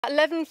At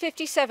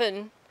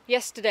 11:57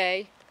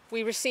 yesterday,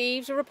 we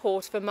received a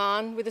report of a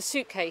man with a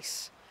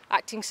suitcase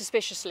acting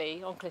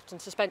suspiciously on Clifton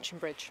Suspension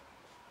Bridge.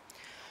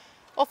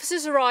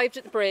 Officers arrived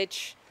at the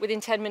bridge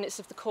within 10 minutes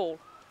of the call,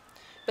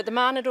 but the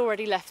man had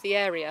already left the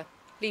area,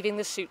 leaving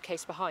the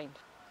suitcase behind.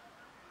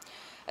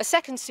 A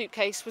second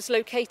suitcase was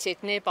located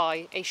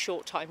nearby a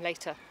short time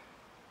later.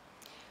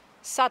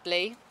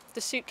 Sadly,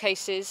 the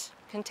suitcases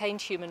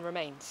contained human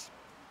remains.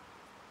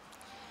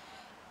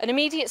 An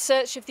immediate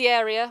search of the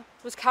area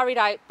was carried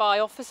out by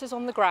officers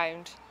on the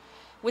ground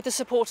with the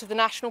support of the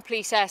National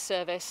Police Air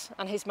Service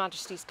and His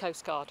Majesty's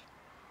Coast Guard,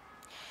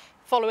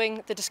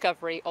 following the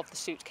discovery of the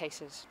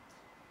suitcases.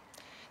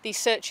 These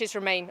searches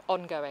remain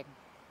ongoing.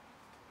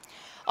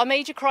 Our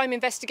major crime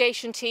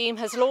investigation team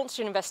has launched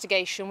an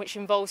investigation which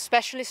involves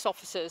specialist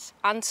officers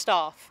and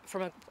staff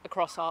from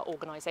across our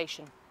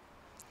organisation.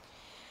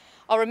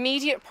 Our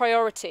immediate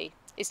priority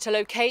is to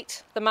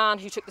locate the man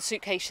who took the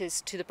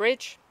suitcases to the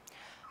bridge,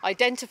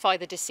 identify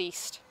the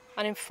deceased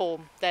and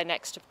inform their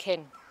next of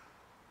kin.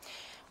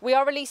 We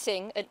are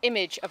releasing an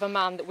image of a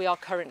man that we are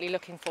currently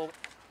looking for.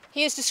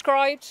 He is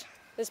described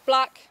as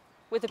black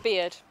with a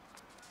beard.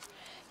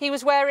 He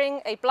was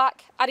wearing a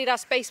black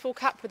Adidas baseball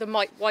cap with a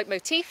white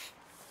motif,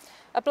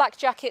 a black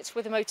jacket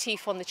with a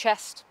motif on the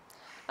chest,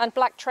 and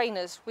black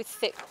trainers with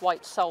thick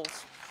white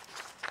soles.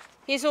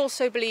 He is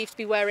also believed to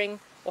be wearing,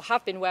 or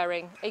have been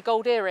wearing, a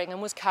gold earring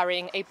and was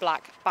carrying a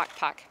black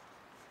backpack.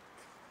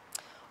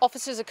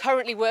 Officers are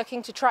currently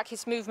working to track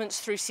his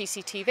movements through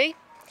CCTV,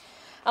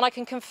 and I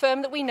can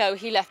confirm that we know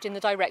he left in the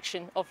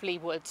direction of Lee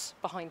Woods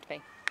behind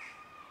me.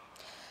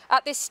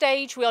 At this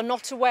stage, we are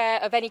not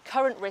aware of any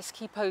current risk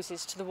he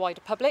poses to the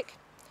wider public.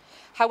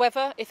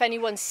 However, if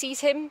anyone sees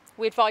him,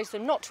 we advise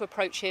them not to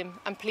approach him,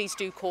 and please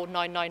do call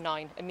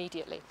 999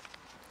 immediately.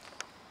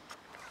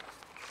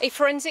 A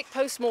forensic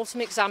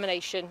post-mortem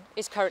examination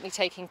is currently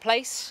taking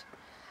place,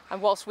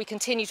 and whilst we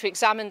continue to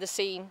examine the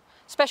scene,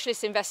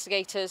 specialist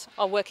investigators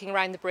are working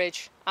around the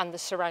bridge and the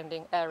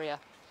surrounding area.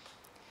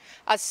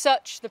 As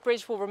such, the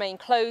bridge will remain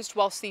closed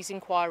whilst these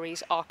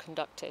inquiries are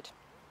conducted.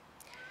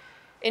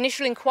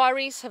 Initial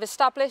inquiries have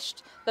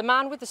established the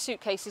man with the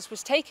suitcases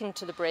was taken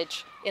to the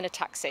bridge in a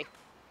taxi.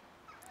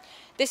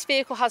 This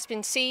vehicle has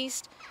been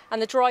seized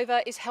and the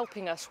driver is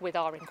helping us with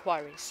our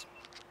inquiries.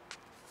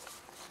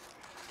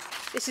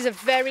 This is a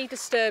very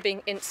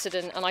disturbing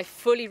incident and I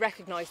fully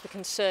recognise the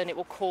concern it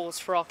will cause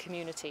for our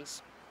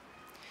communities.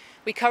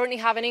 We currently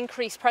have an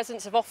increased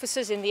presence of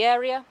officers in the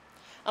area,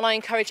 and I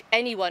encourage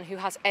anyone who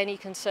has any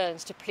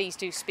concerns to please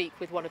do speak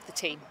with one of the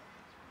team.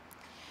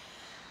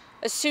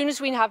 As soon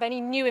as we have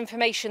any new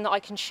information that I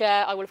can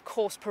share, I will of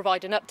course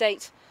provide an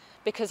update,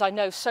 because I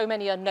know so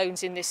many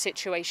unknowns in this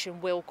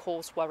situation will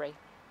cause worry.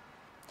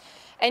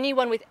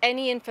 Anyone with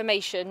any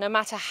information, no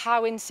matter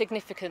how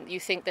insignificant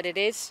you think that it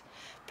is,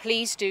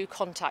 please do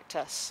contact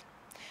us.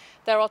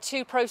 There are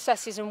two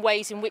processes and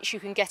ways in which you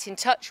can get in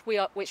touch,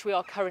 which we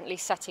are currently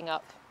setting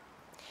up.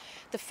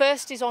 The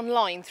first is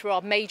online through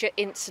our major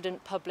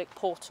incident public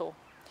portal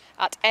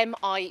at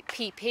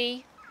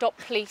mipp.police.uk.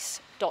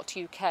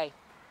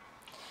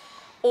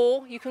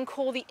 Or you can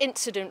call the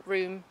incident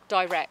room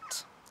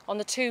direct on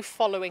the two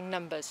following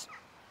numbers: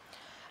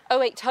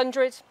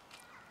 0800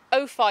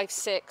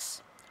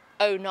 056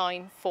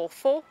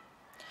 0944,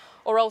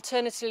 or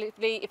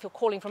alternatively, if you're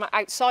calling from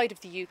outside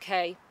of the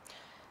UK,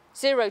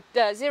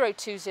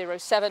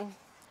 0207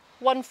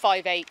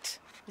 158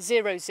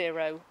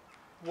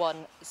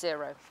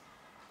 0010.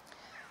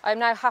 I'm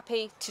now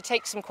happy to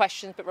take some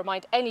questions, but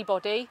remind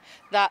anybody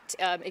that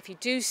if you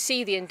do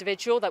see the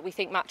individual that we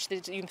think matches the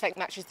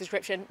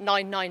description,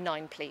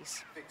 999,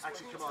 please.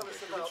 Actually,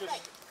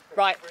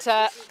 Right.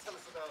 Tell us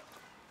about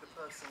the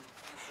person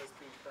who has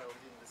been found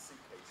in the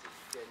suitcases: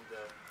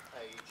 gender,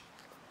 age,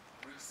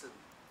 recent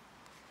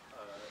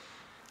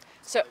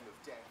time of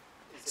death.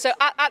 So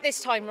at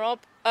this time, Rob,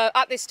 a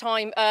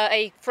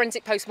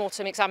forensic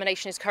post-mortem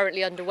examination is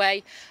currently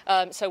underway,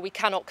 so we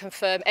cannot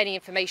confirm any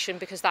information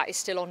because that is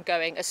still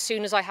ongoing. As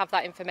soon as I have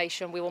that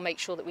information, we will make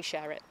sure that we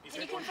share it.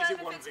 Can you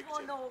confirm if it's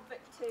one or two people or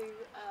persons?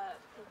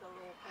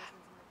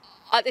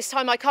 At this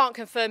time, I can't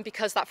confirm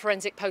because that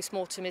forensic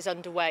post-mortem is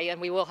underway, and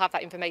we will have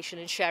that information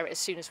and share it as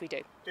soon as we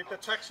do. Did the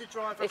taxi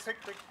driver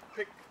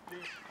pick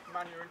the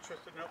man you're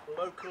interested in up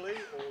locally,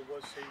 or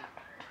was he...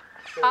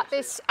 At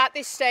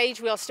this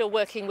stage, we are still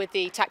working with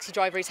the taxi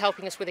driver. He's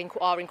helping us with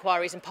our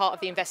inquiries, and part of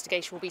the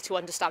investigation will be to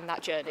understand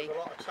that journey. A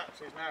lot of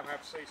taxis now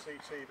have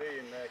CCTV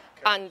in their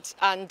cars.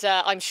 And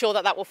I'm sure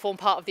that will form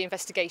part of the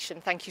investigation.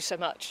 Thank you so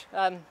much.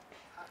 Have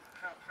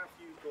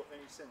you got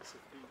any sense of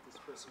who this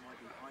person might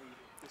be?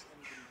 Does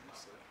anybody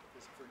recent,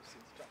 for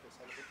instance, Jack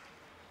O'Sullivan,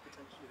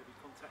 potentially have you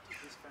contacted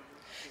his family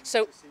to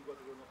see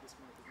whether or not this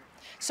might be?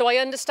 So I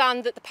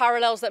understand that the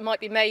parallels that might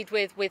be made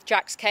with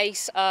Jack's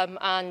case,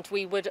 and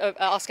we would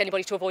ask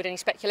anybody to avoid any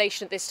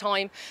speculation at this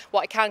time.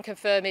 What I can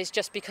confirm is,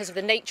 just because of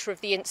the nature of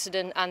the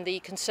incident and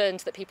the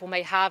concerns that people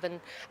may have,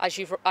 and as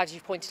you've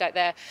pointed out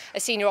there, a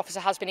senior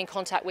officer has been in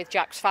contact with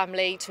Jack's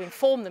family to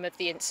inform them of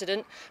the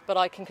incident, but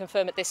I can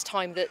confirm at this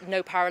time that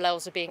no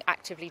parallels are being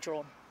actively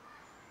drawn.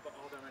 But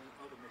are there any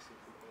other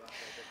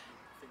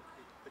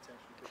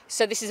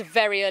So this is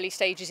very early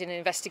stages in an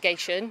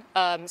investigation,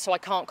 so I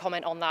can't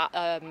comment on that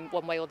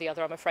one way or the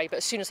other, I'm afraid. But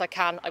as soon as I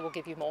can, I will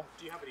give you more.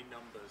 Do you have any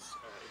numbers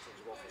in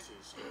terms of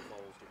officers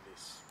involved in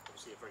this,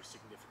 obviously a very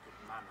significant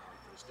manhunt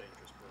for this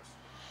dangerous person?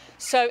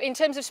 So in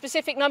terms of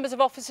specific numbers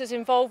of officers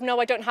involved, no,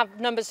 I don't have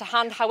numbers to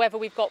hand. However,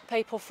 we've got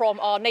people from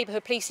our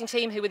neighbourhood policing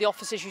team, who were the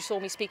officers you saw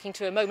me speaking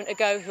to a moment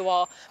ago, who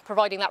are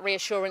providing that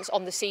reassurance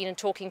on the scene and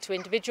talking to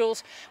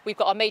individuals. We've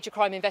got our major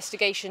crime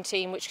investigation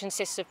team, which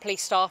consists of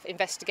police staff,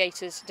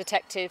 investigators,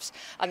 detectives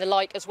and the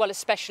like, as well as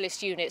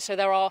specialist units. So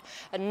there are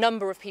a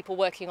number of people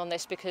working on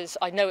this, because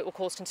I know it will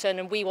cause concern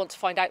and we want to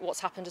find out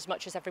what's happened as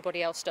much as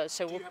everybody else does.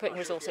 So we're putting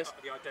resources.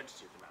 The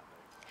identity of the man,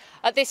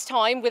 though? At this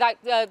time, without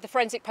the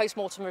forensic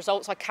post-mortem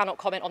results, I cannot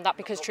comment on that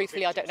because,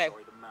 truthfully, I don't know.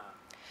 Sorry,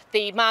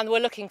 The man we're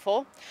looking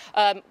for,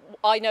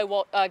 I know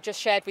what I just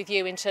shared with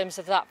you in terms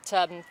of that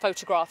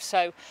photograph.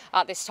 So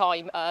at this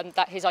time,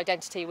 that his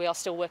identity, we are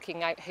still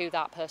working out who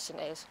that person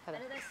is. And are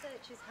there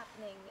searches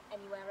happening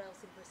anywhere else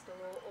in Bristol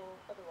or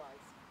otherwise?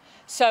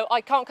 So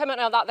I can't comment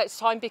on that this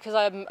time because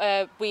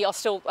we are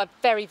still at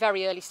very,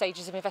 very early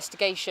stages of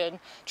investigation,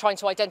 trying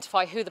to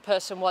identify who the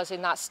person was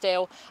in that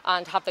still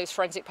and have those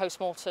forensic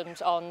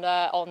post-mortems on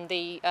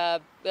the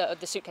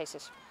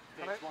suitcases.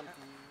 Can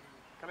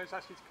I just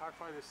ask you to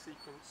clarify the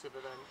sequence of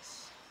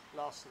events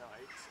last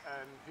night?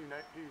 Who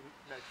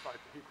notified,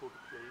 who called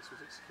the police?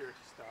 Was it security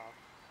staff?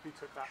 Who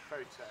took that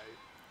photo?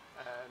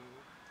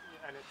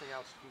 Anything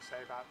else you can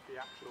say about the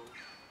actual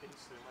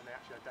incident when they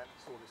actually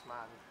saw this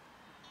man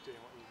doing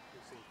what he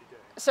seemed to be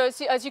doing? So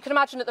as you can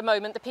imagine at the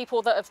moment, the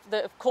people that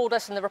have called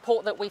us and the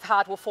report that we've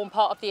had will form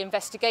part of the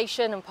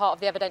investigation and part of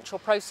the evidential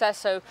process.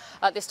 So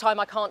at this time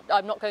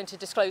I'm not going to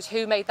disclose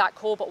who made that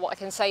call, but what I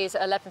can say is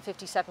at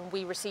 11:57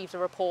 we received a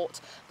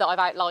report that I've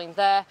outlined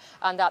there,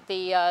 and that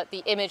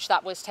the image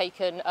that was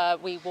taken,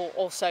 we will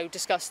also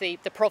discuss the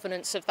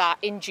provenance of that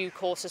in due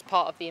course as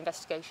part of the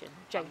investigation.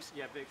 James?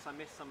 Yeah, Vix, I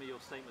missed some of your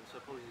statements, so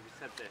apologies if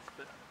you said this,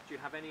 but do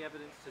you have any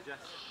evidence to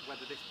suggest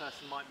whether this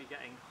person might be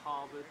getting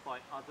harboured by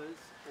others,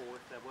 or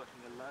if they're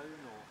working alone?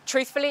 Or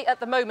Truthfully, at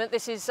the moment,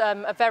 this is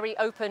a very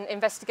open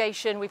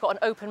investigation. We've got an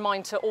open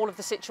mind to all of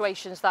the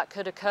situations that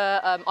could occur.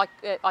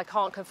 I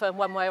can't confirm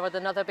one way or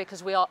another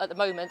because we are, at the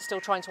moment,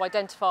 still trying to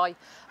identify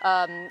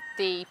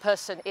the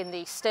person in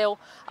the still,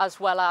 as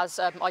well as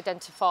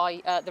identify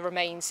the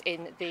remains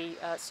in the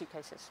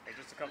suitcases. Okay,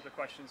 just a couple of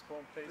questions,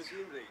 Paul, please.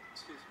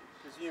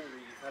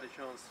 Presumably you've had a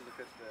chance to look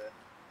at the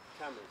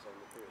cameras on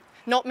the bridge.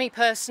 Not me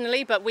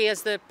personally, but we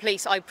as the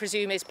police, I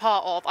presume, is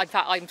part of, in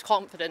fact, I'm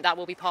confident that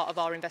will be part of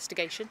our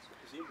investigation. So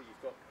presumably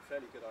you've got a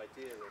fairly good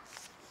idea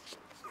of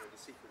the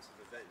sequence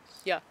of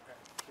events. Yeah.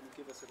 Can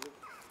you give us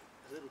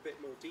a little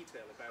bit more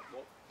detail about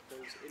what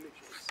those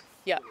images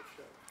Yeah. will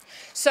show?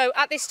 So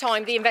at this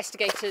time, the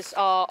investigators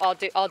are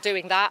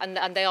doing that,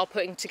 and they are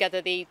putting together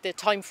the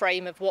time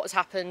frame of what's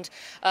happened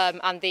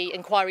and the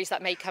inquiries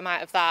that may come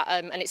out of that.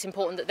 And it's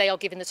important that they are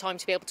given the time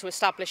to be able to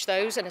establish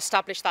those and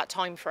establish that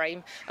time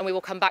frame. And we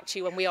will come back to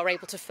you when we are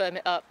able to firm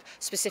it up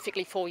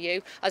specifically for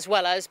you, as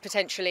well as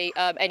potentially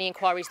any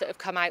inquiries that have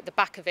come out the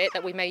back of it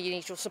that we may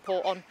need your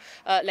support on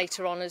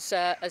later on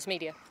as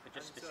media. but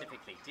just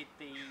specifically, did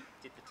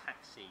the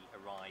taxi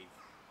arrive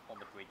on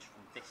the bridge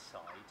from this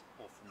side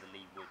or from the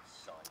Lee Woods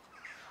side?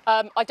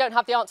 I don't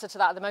have the answer to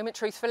that at the moment,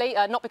 truthfully.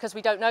 Not because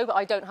we don't know, but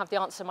I don't have the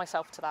answer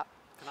myself to that.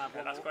 Can I have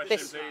one Last more? question,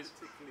 This- please.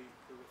 Particularly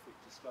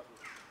horrific discovery.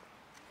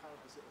 How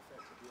has it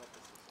affected the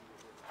officers and your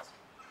witness?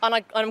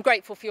 And I'm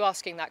grateful for you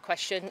asking that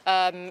question.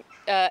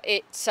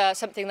 It's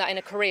something that in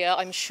a career,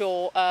 I'm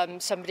sure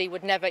somebody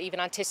would never even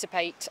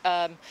anticipate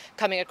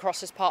coming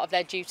across as part of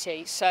their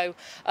duty. So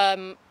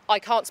I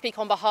can't speak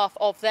on behalf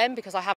of them because I have